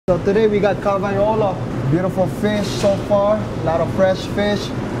So today we got Kawaiola. Beautiful fish so far, a lot of fresh fish,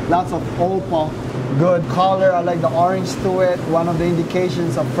 lots of opah. Good color, I like the orange to it. One of the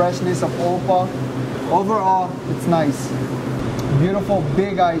indications of freshness of opah. Overall, it's nice. Beautiful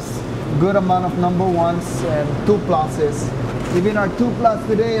big ice, good amount of number ones and 2 pluses. Even our 2 plus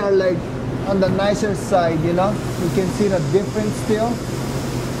today are like on the nicer side, you know. You can see the difference still.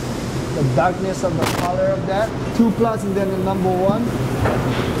 The darkness of the color of that. 2 plus and then the number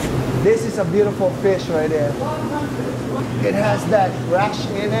 1. This is a beautiful fish right there. It has that rash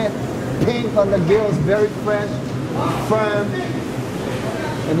in it, pink on the gills, very fresh, firm,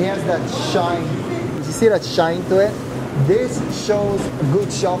 and he has that shine. You see that shine to it? This shows a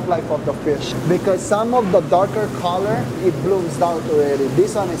good shelf life of the fish because some of the darker color, it blooms out already.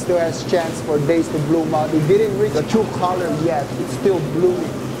 This one, it still has chance for days to bloom out. It didn't reach the true color yet. It's still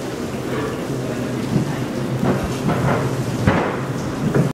blooming.